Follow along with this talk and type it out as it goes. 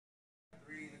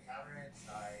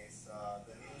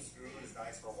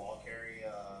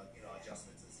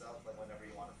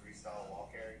freestyle wall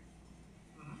carry.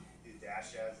 Do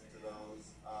dash jabs into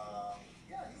those.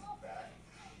 Yeah, he's not bad.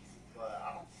 But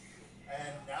I don't.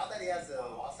 And now that he has a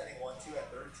wall standing 1-2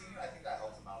 at 13, I think that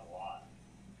helps him out a lot.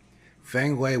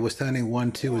 Feng Wei was standing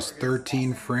 1-2 is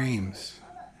 13 frames.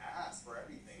 Kind of ass for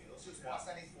everything. It was just wall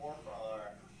standing 4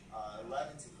 for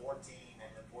 11 to 14,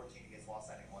 and then 14 against wall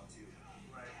standing 1-2.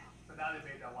 Right. So now they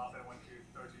made that wall standing 1-2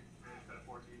 13 instead of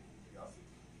 14. Yup.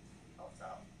 Helps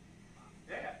out.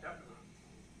 Yeah, definitely.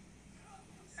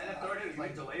 And the third hit is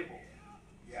like delayable.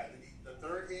 Yeah, the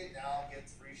third hit now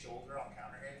gets free shoulder on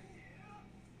counter hit.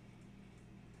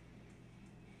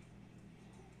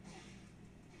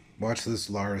 Watch this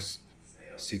Lars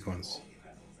sequence.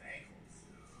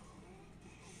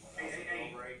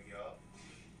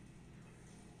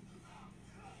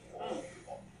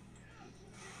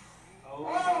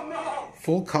 Oh no!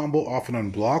 Full combo off an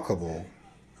unblockable.